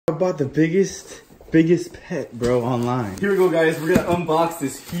bought the biggest pet, bro, online. Here we go, guys. We're gonna unbox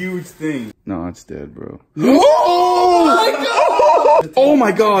this huge thing. No, it's dead, bro. Oh my god! Oh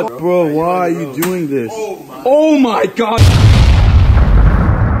my god, bro, why are you doing this? Oh my god!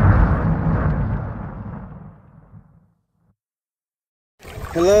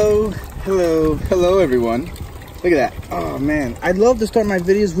 Hello everyone. Look at that. Oh man, I love to start my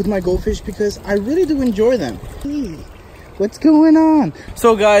videos with my goldfish because I really do enjoy them. Hey, what's going on?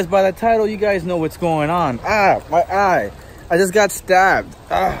 So guys, by the title, you guys know what's going on. Ah, my eye. I just got stabbed.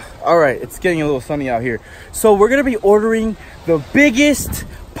 All right, it's getting a little sunny out here. So we're gonna be ordering the biggest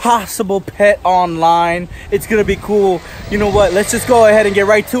possible pet online. It's gonna be cool. You know what? Let's just go ahead and get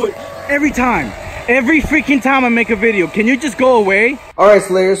right to it. Every freaking time I make a video, can you just go away? All right,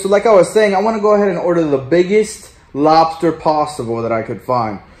 Slayers, so like I was saying, I wanna go ahead and order the biggest lobster possible that I could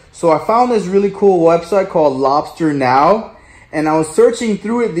find. So I found this really cool website called Lobster Now, and I was searching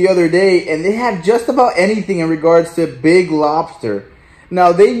through it the other day, and they have just about anything in regards to big lobster.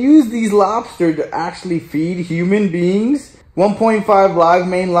 Now, they use these lobster to actually feed human beings. 1.5 live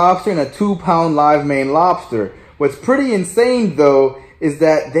Maine lobster and a 2-pound live Maine lobster. What's pretty insane, though, is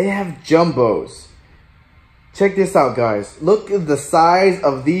that they have jumbos. Check this out, guys. Look at the size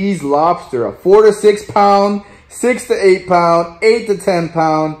of these lobster. A 4 to 6 pound, 6 to 8 pound, 8 to 10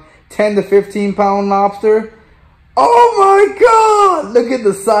 pound, 10 to 15 pound lobster. Oh my god! Look at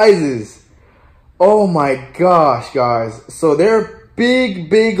the sizes. Oh my gosh, guys. So there are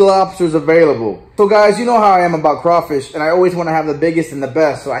big lobsters available. So guys, you know how I am about crawfish, and I always want to have the biggest and the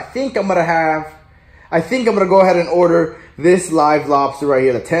best. So I think I'm gonna go ahead and order this live lobster right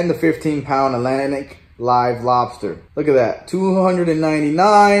here, the 10 to 15 pound Atlantic live lobster. Look at that,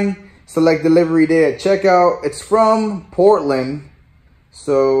 $299. Select delivery day at checkout. It's from Portland,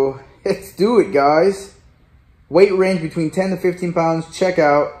 so let's do it, guys. Weight range between 10 to 15 pounds,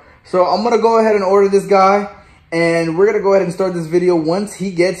 checkout. So I'm gonna go ahead and order this guy, and we're gonna go ahead and start this video once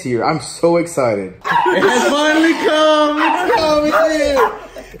he gets here. I'm so excited. It has finally come, it's here.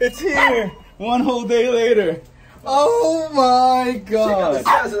 It's here, one whole day later. Oh my god. Check out the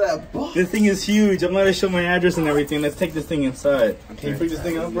size of that box. This thing is huge. I'm gonna show my address and everything. Let's take this thing inside. Can you pick this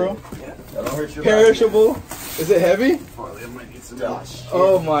thing up, bro? Yeah, that'll hurt your perishable. Is it heavy? Farley, I might need some help.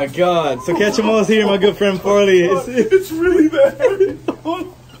 Oh my god. So catch 'em all's here, my good friend Farley. It's really that heavy.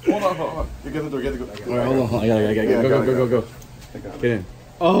 Hold on. You get the door, get the door. Alright, hold on. I gotta go. Get in.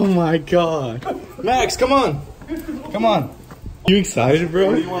 Oh my god. Max, come on. Come on. You excited, bro?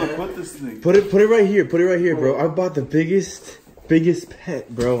 Where do you want to put this thing? Put it right here. Put it right here, bro. I bought the biggest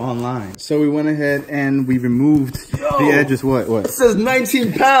pet, bro, online. So we went ahead and we removed the edges. What? It says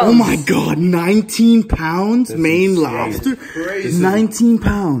 19 pounds. Oh my god, 19 pounds? That's Maine lobster? Crazy. 19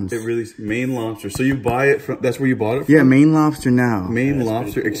 pounds. It really, Maine lobster. So you buy it from, that's where you bought it from? Yeah, Maine Lobster Now. Maine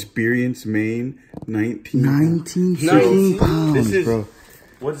lobster, cool. Experience Maine, 19 pounds, this is, bro.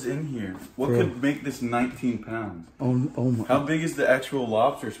 What's in here? What could make this 19 pounds? Oh my. How big is the actual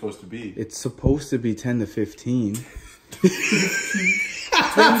lobster supposed to be? It's supposed to be 10 to 15. 10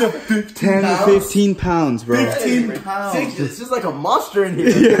 to 15 10 to 15 pounds, bro. 15 pounds. This is like a monster in here.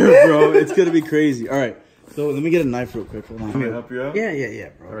 Yeah, bro. It's gonna be crazy. All right. So let me get a knife real quick. Hold on. Can I help you out? Yeah,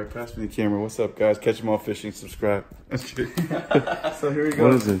 bro. All right, pass me the camera. What's up, guys? Catch 'em all fishing. Subscribe. So here we go.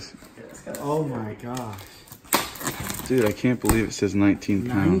 What is this? Oh my gosh. Dude, I can't believe it says 19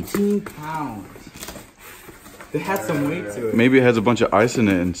 pounds. 19 pounds. They had some weight to it. Maybe it has a bunch of ice in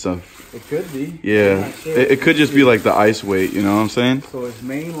it and stuff. It could be. Yeah. Sure. It could just be like the ice weight, you know what I'm saying? So it's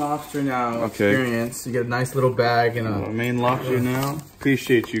Maine Lobster Now Okay. experience. You get a nice little bag and a... Maine lobster now.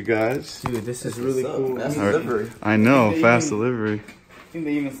 Appreciate you guys. Dude, this is really cool. Fast delivery. I know, fast delivery. I think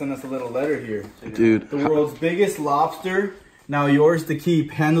they even sent us a little letter here. Dude. The world's biggest lobster. Now yours to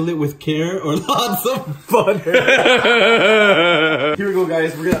keep. Handle it with care or lots of butter. Here we go,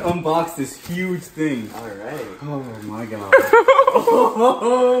 guys. We're gonna unbox this huge thing. Alright. Oh my god.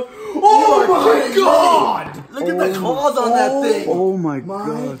 Oh my god! Look at the claws on that thing. Oh my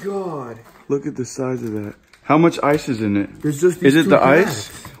god. Look at the size of that. How much ice is in it? There's just is it the ice?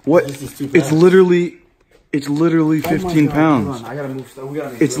 What? It's literally 15 pounds. I gotta move stuff. We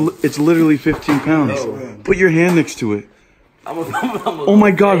gotta it's literally 15 pounds. Oh, put your hand next to it. Oh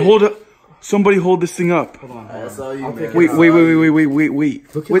my god, hold up. Somebody hold this thing up. Hold on. That's all you, man. Wait.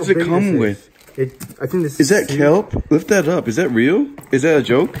 What's it come with? I think this is that kelp? Lift that up. Is that real? Is that a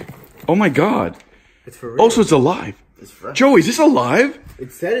joke? Oh my god. It's for real. Also, it's alive. It's fresh. Joey, is this alive?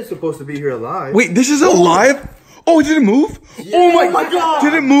 It said it's supposed to be here alive. Wait, this is alive? Oh, did it move? Yeah. Oh my god.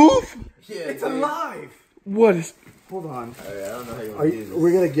 Did it move? Yeah, It's alive. What is... Hold on. I don't know how you want to do this.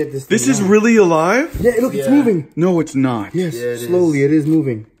 We're gonna get this. This is really alive? Yeah, look, it's moving. No, it's not. Yes, Yeah, it slowly, it is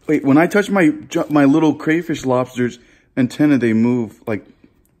moving. Wait, when I touch my little crayfish lobster's antenna, they move like.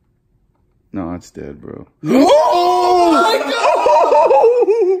 No, it's dead, bro. Oh my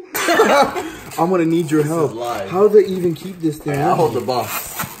god! I'm gonna need your help. How do they even keep this thing? I'll hold the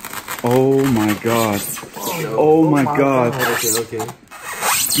box. Oh my god. Oh my god. Okay.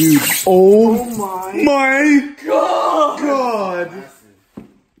 Dude. Oh my god.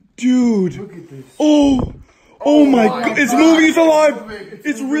 Dude. Look at this. Oh my god. It's moving. It's alive.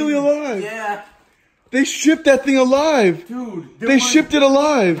 It's really alive. Yeah. They shipped that thing alive. Dude. They shipped it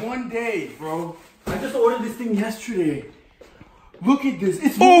alive. One day, bro. I just ordered this thing yesterday. Look at this.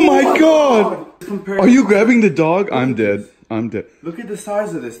 It's Oh my god. Compared Are you grabbing the dog? I'm dead. I'm dead. Look at the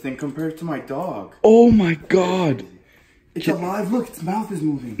size of this thing compared to my dog. Oh my god. It's alive. Look, its mouth is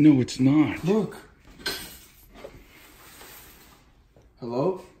moving. No, it's not. Look.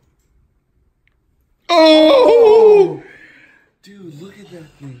 Hello? Oh! Dude, look at that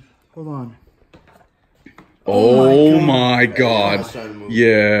thing. Hold on. Oh my god.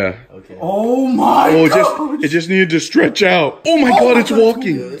 Yeah. Okay. Oh my god. It just needed to stretch out. Oh my god, it's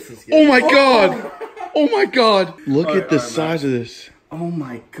walking. Oh my god. Oh my god. Look at the size of this. Oh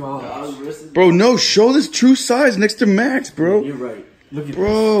my god. Bro, no, show this true size next to Max, bro. You're right. Look at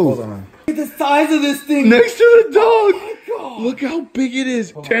Bro. Hold on. Look at the size of this thing. Next to the dog. Look how big it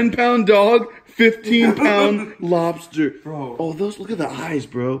is. 10-pound dog, 15-pound lobster. Bro. Oh, those, look at the eyes,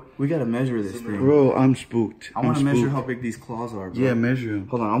 bro. We gotta measure this thing. Bro, I'm spooked. I wanna measure how big these claws are, bro. Yeah, measure them.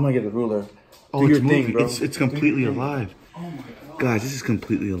 Hold on, I'm gonna get the ruler. Oh, Do it's your thing, moving. bro. It's completely alive. Oh my god. Guys, this is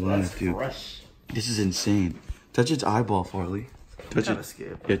completely alive, dude. Fresh. This is insane. Touch its eyeball, Farley. Touch kinda it.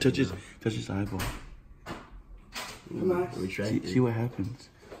 scared. Yeah, touch its eyeball. Come on. See what happens.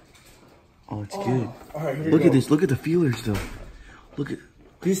 Oh, it's good. All right, here Look we at go. this. Look at the feelers, though. Look at.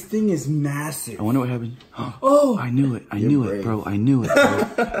 This thing is massive. I wonder what happened. Oh. I knew it. I knew it, bro. I knew it,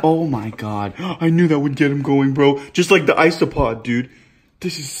 bro. Oh my god. I knew that would get him going, bro. Just like the isopod, dude.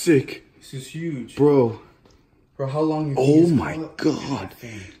 This is sick, This is huge. bro. Bro, how long you Oh my god,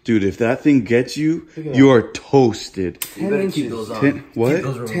 dude! If that thing gets you, you are toasted. 10 inches. 10, what? Keep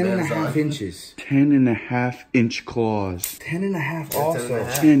those rubber 10 and a bands half on. inches. 10.5-inch claws. 10 and a half also.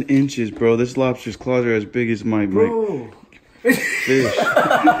 10 inches, bro. This lobster's claws are as big as my Bro. fish.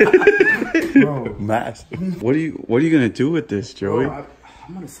 Bro. Mass. What are you gonna do with this, Joey? Bro,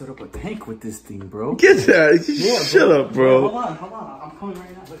 I'm gonna set up a tank with this thing, bro. Get that! Yeah, Shut up, bro. Hold on. I'm coming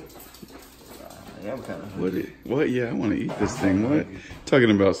right now. Look. Yeah, I'm kind of. What? Yeah, I want to eat this thing. What? Talking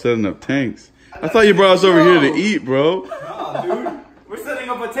about setting up tanks. I thought you brought us over here to eat, bro. Nah, dude. We're setting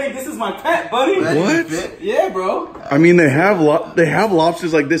up a tank. This is my pet, buddy. What? Yeah, bro. I mean, they have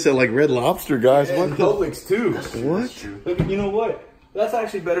lobsters like this at like Red Lobster, guys. What the? Publix too. What? Look, you know what? That's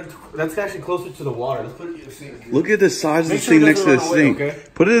actually better. That's actually closer to the water. Let's put it in the sink. Look at the size of Make this sure it thing next to the doesn't run away, sink. okay?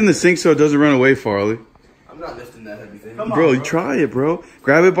 Put it in the sink so it doesn't run away, Farley. I'm not lifting that heavy thing. Come on, Bro, try it, bro.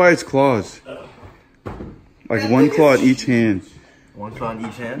 Grab it by its claws. Like one claw in each hand. One claw in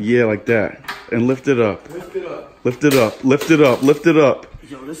each hand. Yeah, like that. And lift it up. Lift it up. Lift it up. Lift it up. Lift it up.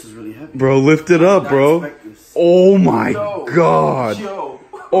 Yo, this is really heavy. Bro, lift it up, bro. Oh my god. Yo.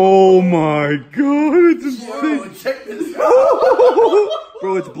 Oh my god. It's insane. Check this out.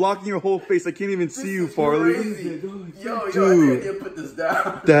 Bro, it's blocking your whole face. I can't even see you, Farley. Yo, I Dude. think I put this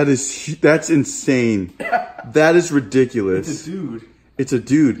down. That's insane. That is ridiculous. It's a dude. It's a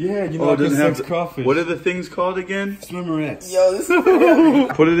dude. Yeah, you know, oh, I it doesn't can have sex crawfish. What are the things called again? Swimmerettes. Yo, this is heavy.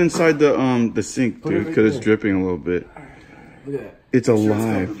 Put it inside the sink, dude, because it's dripping a little bit. Look at that. It's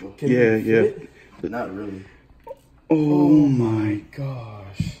alive. Yeah, yeah. Not really. Oh my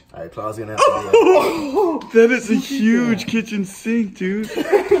Gosh. Alright, Claw's gonna have to be That is a huge kitchen sink, dude.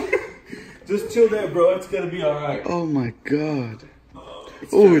 Just chill there, bro. It's gonna be alright. Oh my god.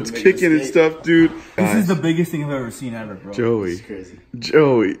 Oh, it's kicking and stuff, dude. This is the biggest thing I've ever seen ever, bro. Joey. crazy.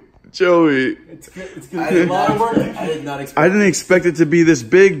 Joey. It's gonna be a lot of work. I did not expect I didn't expect it to be this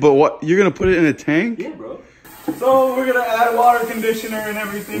big, but what? You're gonna put it in a tank? Yeah, bro. So we're gonna add water conditioner and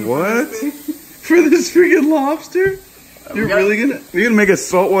everything. What? For this freaking lobster? You're gonna make a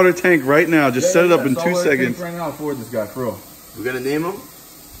saltwater tank right now. Just set it up in 2 seconds. Right now for this guy, for real. We're gonna name him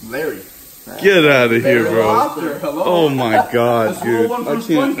Larry. Get out of here, bro. Lobster, hello. Oh my god, That's the little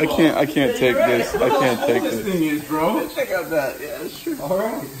dude. one I from can't take this. I can't take This this. thing is, bro. Check out that. Yeah, that's true. All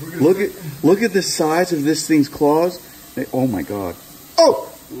right. Look at the size of this thing's claws. Oh my god. Oh!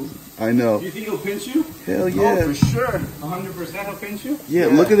 I know. Do you think he'll pinch you? Hell yeah. Oh, for sure. 100% he'll pinch you? Yeah,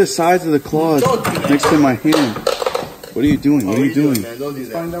 look at the size of the claws Don't do that. next to my hand. What are you doing? What are you doing? Man? Don't do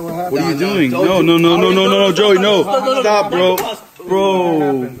that. Find out what happens. What are you No, doing? don't No, do- no, no, no, no, no, Joey, no. Stop, bro. What Bro.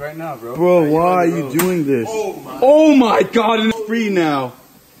 happens right now, bro? Bro, why are you doing this? Oh my god, and it's free now.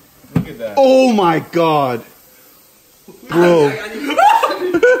 Look at that. Oh my god. Bro.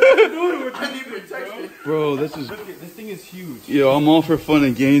 Bro, this is... This thing is huge. Yo, I'm all for fun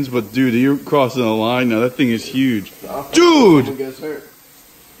and games, but dude, you're crossing the line now. That thing is huge. Dude!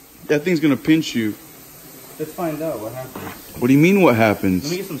 That thing's gonna pinch you. Let's find out what happens. What do you mean what happens?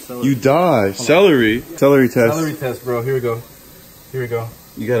 Let me get some celery. You die. Celery. Celery test. Celery test, bro. Here we go. Here we go.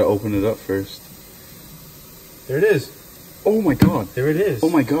 You gotta open it up first. There it is. Oh my god. There it is. Oh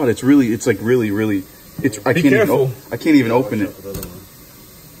my god, it's like really, it's, I can't even open it.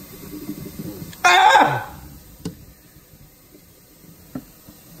 Ah!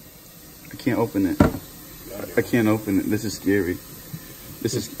 I can't open it. I can't open it. This is scary.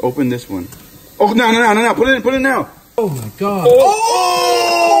 Open this one. Oh, no. Put it in now. Oh my god.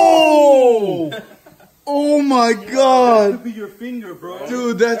 Oh! Oh my god. Could be your finger, bro.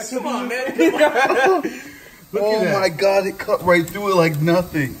 Dude, that's... Come on, man. Come on. Oh my god, it cut right through it like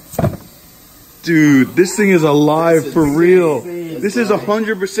nothing. Dude, this thing is alive for real. This is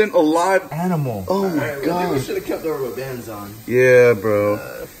 100% alive. Animal. Oh my god. We should have kept the rubber bands on. Yeah, bro.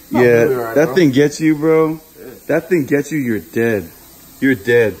 Yeah, that thing gets you, bro. That thing gets you, you're dead. You're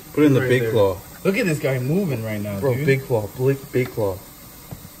dead. Put it in the big claw. Look at this guy moving right now, Bro, dude. big claw. Big claw.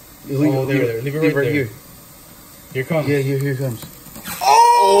 Oh, there. Leave it right there. Here. Here comes. Yeah, here it comes.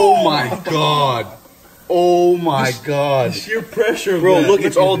 Oh my god. Oh my god. Sheer pressure, Bro, look,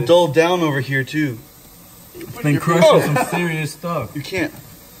 it's all dulled down over here too. It's been crushing some serious stuff. You can't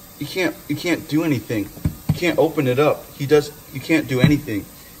do anything. You can't open it up. You can't do anything.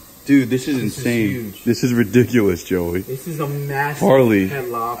 Dude, this is insane. This is ridiculous, Joey. This is a massive Harley. head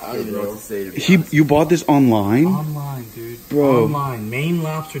lobster, I don't even know what to say to be You bought this online? Online, dude. Bro. Online.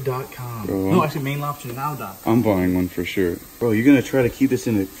 MainLobster.com. Bro. No, actually, MainLobsterNow.com. I'm buying one for sure. Bro, you're gonna try to keep this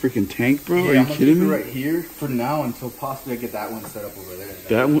in a freaking tank, bro? Are you kidding me? Right here for now until possibly I get that one set up over there.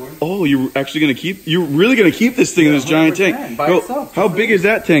 That one? Oh, you're really gonna keep this thing in this giant tank? By Bro, itself. how big is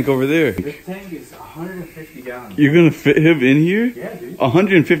that tank over there? This tank is 150 gallons. You're gonna fit him in here? Yeah, dude.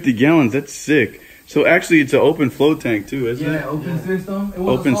 150 gallons, that's sick. So actually it's an open flow tank too, isn't it? Yeah, open system. It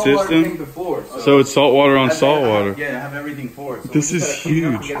was Open a saltwater system? tank before. So it's saltwater on saltwater. Yeah, I have everything for it. So This we just is gotta clean it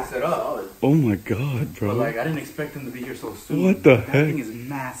up and huge. get it set up. Oh my god, But bro. like, I didn't expect them to be here so soon. What the That heck? thing is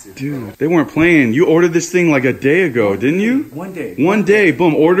massive. Dude, they weren't playing. You ordered this thing like a day ago, didn't you? One day. One day,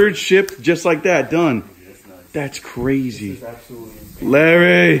 boom, ordered, shipped, just like that, done. That's nuts. That's crazy. It's absolutely insane.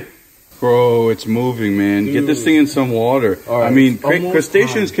 Larry! Bro, it's moving, man. Get this thing in some water. All right, I mean, almost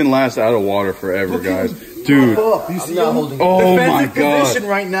crustaceans can last out of water forever, guys. Dude. You see I'm holding Oh my defensive god. position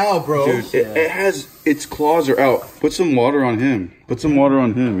right now, bro. Dude, it has, its claws are out. Put some water on him. Put some water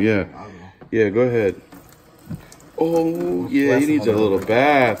on him, yeah. Yeah, go ahead. Oh, yeah, he needs a little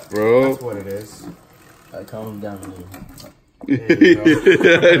bath, bro. That's what it is. Calm down. Yeah,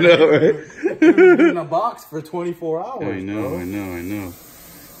 I know, right? In a box for 24 hours. I know.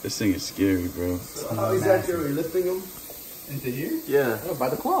 This thing is scary, bro. How exactly are you lifting them? Into here? Yeah. Oh, by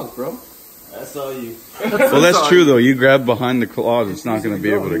the claws, bro. I saw you. Well, that's true, though. You grab behind the claws, it's not going to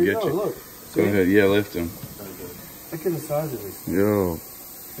be able to get you. Look. Go ahead, yeah, lift him. Look at the size of this. Yo,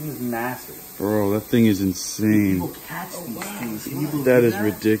 This is massive. bro, that thing is insane. People catch these things. Can you believe That is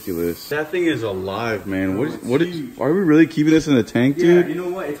ridiculous. That thing is alive, man. Are we really keeping this in a tank, Yeah, dude? you know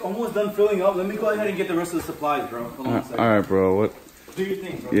what? It's almost done filling up. Let me go ahead and get the rest of the supplies, bro. Hold on a second. Alright, bro, what? Do your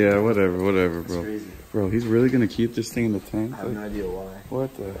thing, bro. Yeah, whatever, bro. Crazy. Bro, he's really gonna keep this thing in the tank? I have no idea why.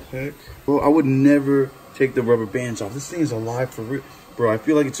 What the heck? Bro, I would never take the rubber bands off. This thing is alive for real. Bro, I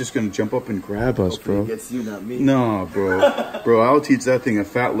feel like it's just gonna jump up and grab us, bro. It gets you, not me. No, bro. Bro, I'll teach that thing a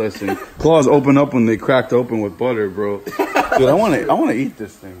fat lesson. Claws open up when they cracked open with butter, bro. Dude, I wanna eat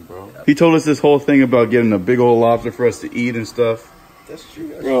this thing, bro. He told us this whole thing about getting a big old lobster for us to eat and stuff. That's true.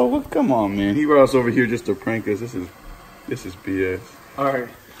 Bro, what? Come on, man. He brought us over here just to prank us. This is BS. All right.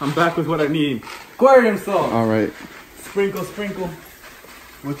 I'm back with what I need. Aquarium salt. All right. Sprinkle.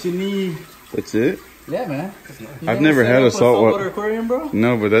 What you need. That's it? Yeah, man. I've never had a saltwater aquarium, bro.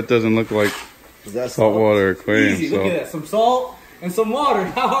 No, but that doesn't look like saltwater aquarium Easy. Look salt. at that. Some salt and some water.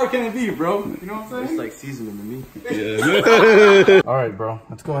 How hard can it be, bro? You know what I'm saying? It's like seasoning to me. Yeah. All right, bro.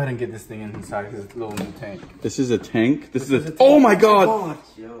 Let's go ahead and get this thing inside his little new tank. This is a tank? This is a Oh my god!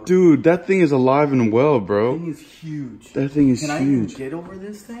 Yo, Dude, that thing is alive and well, bro. thing is huge. That thing is Can I even huge. get over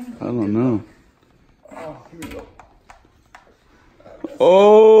this thing? I don't know. Oh, here we go.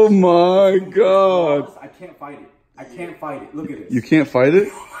 Oh my god. I can't fight it. Look at it. You can't fight it?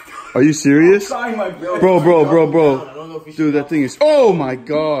 Are you serious? Sorry, my bro. Bro. I don't know if you Dude, that thing is Oh my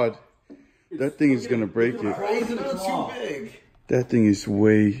god. That thing is gonna break it. It's too big. That thing is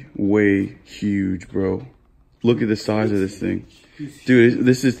way huge, bro. Look at the size of this thing. Dude,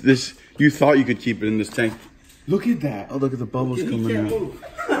 this. You thought you could keep it in this tank. Look at that. Oh, look at the bubbles coming out.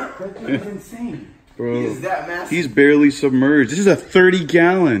 That thing is insane. Bro, He is that massive. he's barely submerged. This is a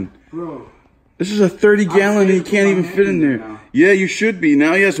 30-gallon. Bro. This is a 30-gallon and he can't even fit in there. Now. Yeah, you should be.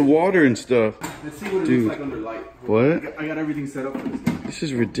 Now he has water and stuff. Let's see what it Dude. looks like under light. What? I got everything set up for this guy. This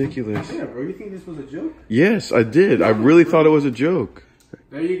is ridiculous. Yeah, bro. You think this was a joke? Yes, I did. I really thought it was a joke.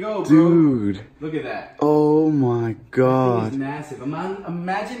 There you go, bro. Dude. Look at that. Oh my God. It's massive.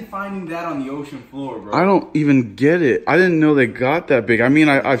 Imagine finding that on the ocean floor, bro. I don't even get it. I didn't know they got that big. I mean,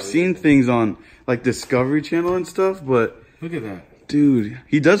 I've seen things on like Discovery Channel and stuff, but look at that. Dude,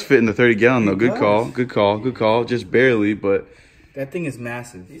 he does fit in the 30-gallon though. Good does. call. Good call. Good call. Just barely, but That thing is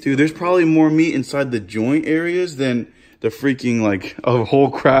massive. dude, there's probably more meat inside the joint areas than the freaking like a whole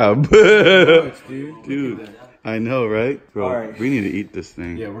crab. Dude, I know, right? Bro, Alright. we need to eat this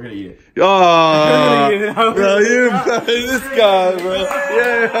thing. Yeah, we're gonna eat it. Oh, bro, you this guy, bro.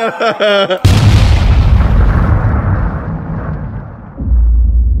 Yeah.